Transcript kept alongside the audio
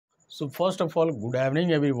So first of all, good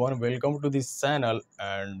evening everyone. Welcome to this channel,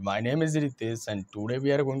 and my name is Ritesh, and today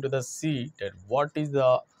we are going to see that what is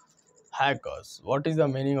the hackers, what is the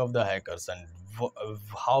meaning of the hackers, and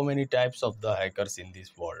how many types of the hackers in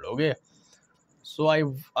this world. Okay, so I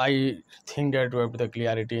think that we have the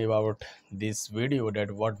clarity about this video, that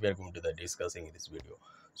what we are going to the discussing in this video.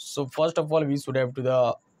 So first of all, we should have to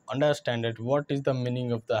the understand that what is the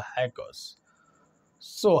meaning of the hackers.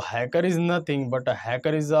 So hacker is nothing but a hacker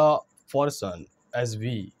is a person as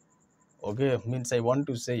we. Okay, means I want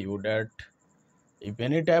to say you that if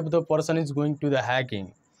any type of the person is going to the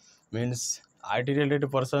hacking, means IT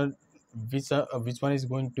related person, which one is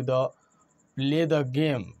going to the play the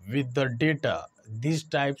game with the data, these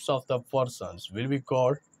types of the persons will be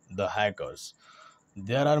called the hackers.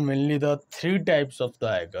 There are mainly the three types of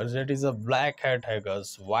the hackers, that is the black hat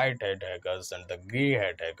hackers, white hat hackers, and the gray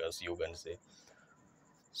hat hackers, you can say.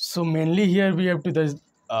 So mainly here we have to the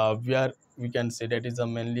we can say that is a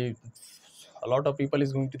mainly a lot of people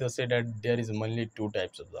is going to the say that there is mainly two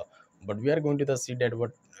types of the, but we are going to the see that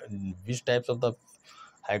what which types of the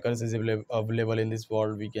hackers is available in this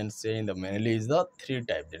world. We can say in the mainly is the three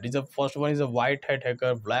type, that is the first one is a white hat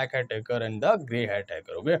hacker, black hat hacker, and the gray hat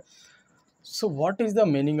hacker. Okay, so what is the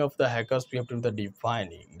meaning of the hackers? We have to the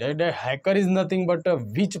defining that the hacker is nothing but a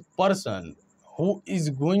which person who is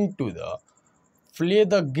going to the play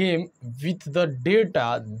the game with the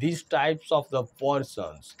data. These types of the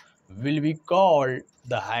persons will be called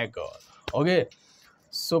the hacker. Okay,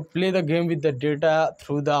 so play the game with the data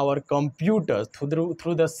through our computers,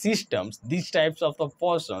 through the systems. These types of the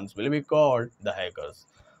persons will be called the hackers.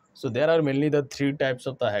 So there are mainly the three types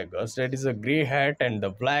of the hackers, that is a gray hat and the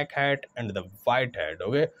black hat and the white hat.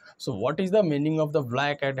 Okay, so what is the meaning of the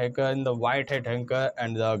black hat hacker and the white hat hacker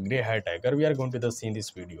and the gray hat hacker? We are going to see in this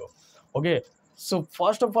video. Okay, so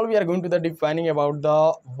first of all, we are going to the defining about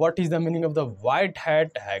the what is the meaning of the white hat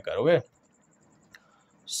hacker. Okay,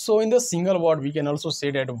 so in the single word, we can also say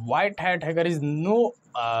that white hat hacker is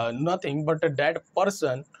nothing but that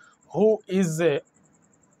person who is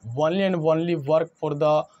only and only work for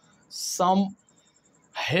the some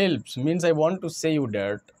helps. Means I want to say you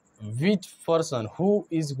that which person who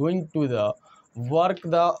is going to the work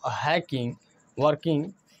the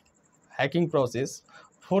working hacking process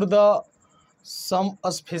for the some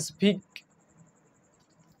specific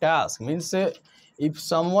task. Means if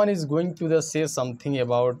someone is going to the say something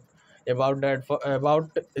about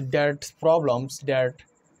that problems that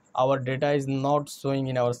our data is not showing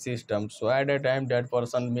in our system, so at a time that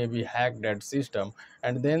person maybe hack that system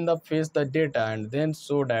and then the face the data and then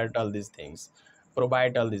show that all these things,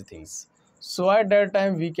 provide all these things. So at that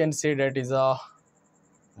time we can say that is a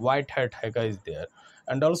white hat hacker is there.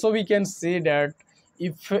 And also we can say that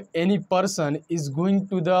if any person is going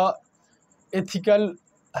to the ethical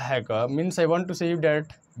hacker, means I want to say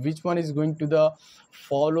that which one is going to the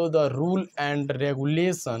follow the rule and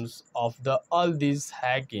regulations of the all these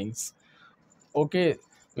hackings. Okay,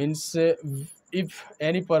 means if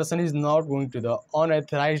any person is not going to the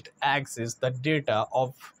unauthorized access the data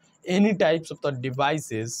of any types of the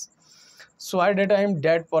devices, so at that time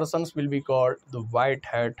that persons will be called the white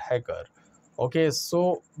hat hacker. Okay,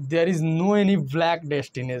 so there is no any black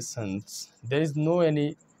destinations, there is no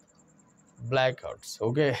any blackouts.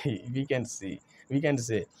 Okay, we can see, we can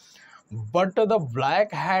say, but the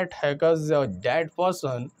black hat hackers, that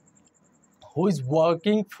person who is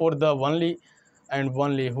working for the only and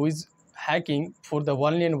only, who is hacking for the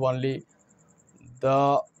only and only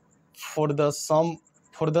the for the some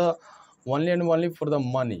for the only and only for the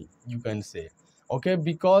money, you can say. Okay,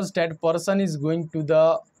 because that person is going to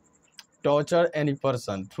the torture any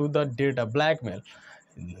person through the data blackmail.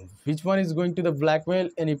 Which one is going to the blackmail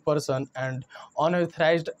any person and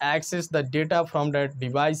unauthorized access the data from that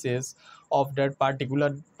devices of that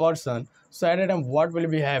particular person. So at that time what will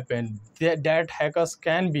be happen, that hackers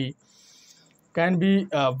can be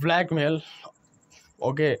blackmail.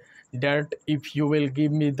 Okay, that if you will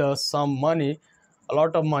give me the some money, a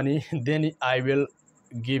lot of money, then I will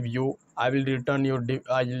give you, I will return your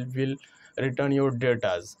I will return your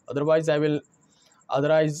datas. Otherwise I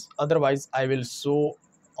will show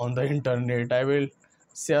on the internet, I will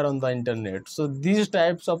share on the internet. So these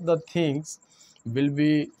types of the things will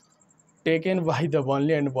be taken by the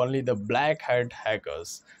only and only the black hat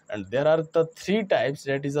hackers. And there are the three types,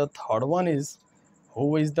 that is a third one is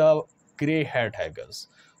who is the gray hat hackers.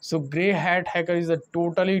 So gray hat hacker is a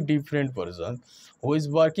totally different person who is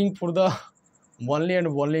working for the only and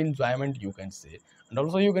only enjoyment, you can say. And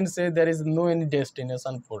also you can say there is no any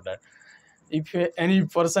destination for that. If any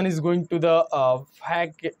person is going to the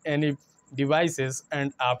hack any devices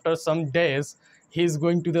and after some days he's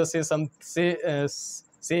going to the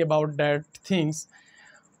say about that things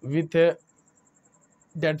with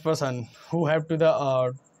that person who have to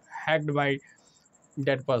the hacked by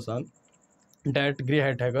that person, that gray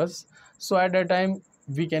hat hackers. So at that time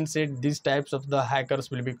we can say these types of the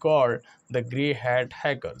hackers will be called the gray hat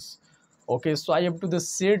hackers. Okay, so I have to the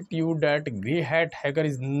say to you that gray hat hacker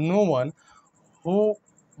is no one who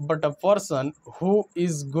but a person who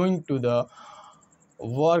is going to the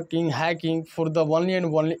working hacking for the only and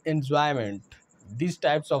only enjoyment. These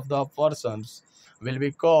types of the persons will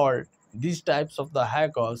be called, these types of the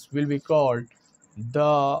hackers will be called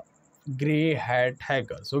the gray hat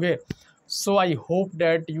hackers. Okay, so I hope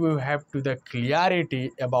that you have to the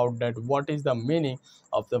clarity about that what is the meaning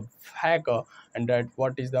of the hacker, and that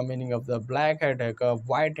what is the meaning of the black hat hacker,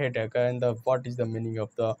 white hat hacker, and the what is the meaning of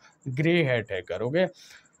the gray hat hacker. Okay,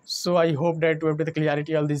 so I hope that you have the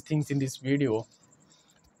clarity all these things in this video.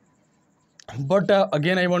 But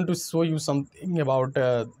again I want to show you something about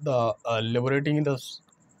the liberating in the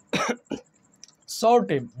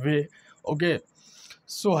short way. Okay,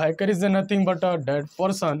 so hacker is nothing but that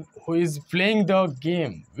person who is playing the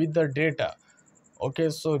game with the data. Okay,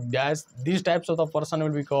 so that's these types of the person will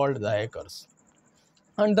be called the hackers.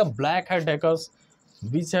 And the black hat hackers,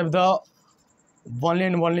 which have the only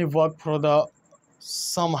and only work for the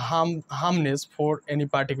some harmness for any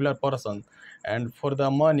particular person and for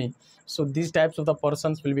the money. So these types of the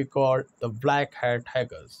persons will be called the black hat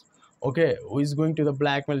hackers. Okay, who is going to the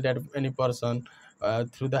blackmail that any person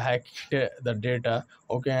through the hack the data.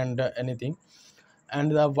 Okay, and anything.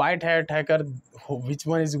 And the white hat hacker, which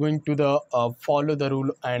one is going to the follow the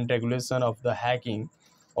rule and regulation of the hacking.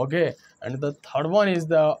 Okay, and the third one is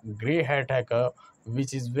the gray hat hacker,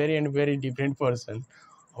 which is very and very different person,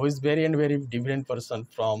 who is very and very different person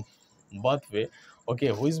from both way. Okay,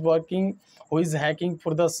 who is working, who is hacking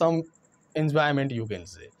for the some environment, you can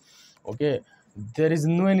say. Okay, there is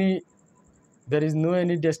no any, there is no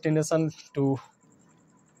any destination to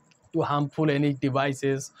harmful any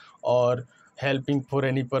devices or helping for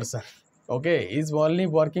any person. Okay, he's only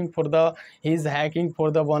working for the, he's hacking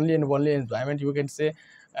for the only and only environment, you can say.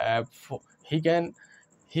 He can,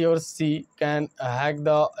 he or she can hack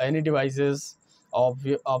the any devices of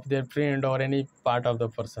their friend or any part of the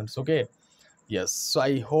persons. Okay, yes, so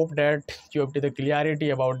I hope that you have the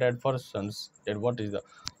clarity about that persons, that what is the,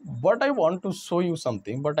 but I want to show you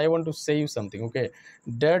something, but I want to say you something. Okay,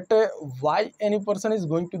 that why any person is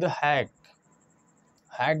going to the hack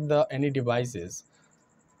the any devices.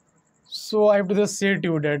 So I have to just say to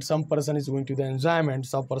you that some person is going to the enjoyment,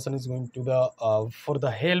 some person is going to the for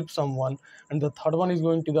the help someone, and the third one is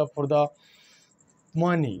going to the for the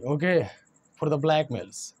money. Okay, for the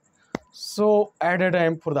blackmails. So at a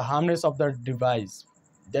time for the harmness of the device,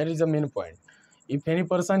 there is a main point. If any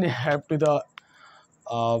person have to the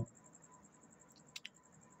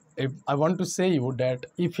if I want to say you that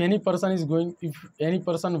if any person is going, if any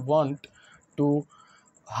person want to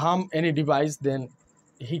harm any device, then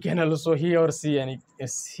he can also, he or she, any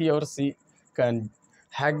he or she can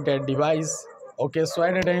hack that device. Okay, so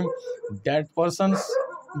at a time that person's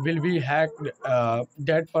will be hacked,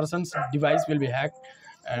 that person's device will be hacked,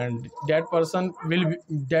 and that person will be,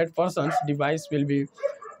 that person's device will be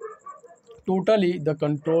totally the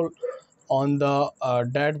control on the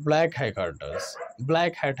that black hat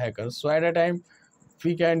hackers. So at a time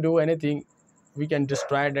we can do anything, we can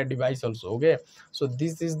destroy that device also. Okay, so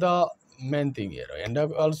this is the main thing here. And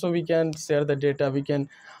also we can share the data, we can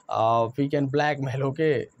blackmail.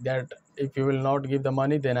 Okay, that if you will not give the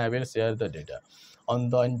money, then I will share the data on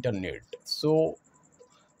the internet. So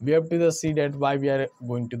we have to the see that why we are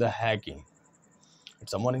going to the hacking.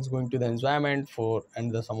 Someone is going to the environment for,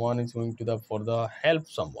 and the someone is going to the for the help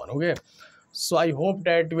someone. Okay, so I hope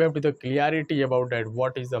that you have the clarity about that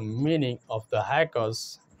what is the meaning of the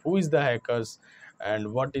hackers, who is the hackers,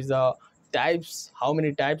 and what is the types, how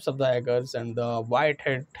many types of the hackers, and the white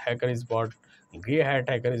hat hacker is what, gray hat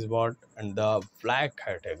hacker is what, and the black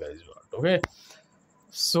hat hacker is what. Okay,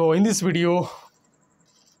 so in this video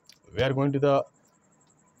we are going to the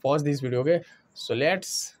pause this video. Okay, so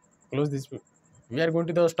let's close this. We are going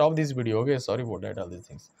to the stop this video. Okay, sorry for that all these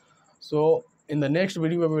things. So in the next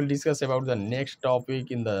video we will discuss about the next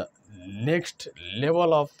topic in the next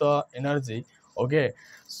level of the energy. Okay,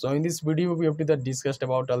 so in this video we have to discussed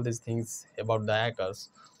about all these things about the hackers.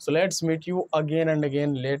 So let's meet you again and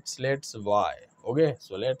again. Let's bye. Okay,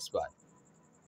 so let's bye.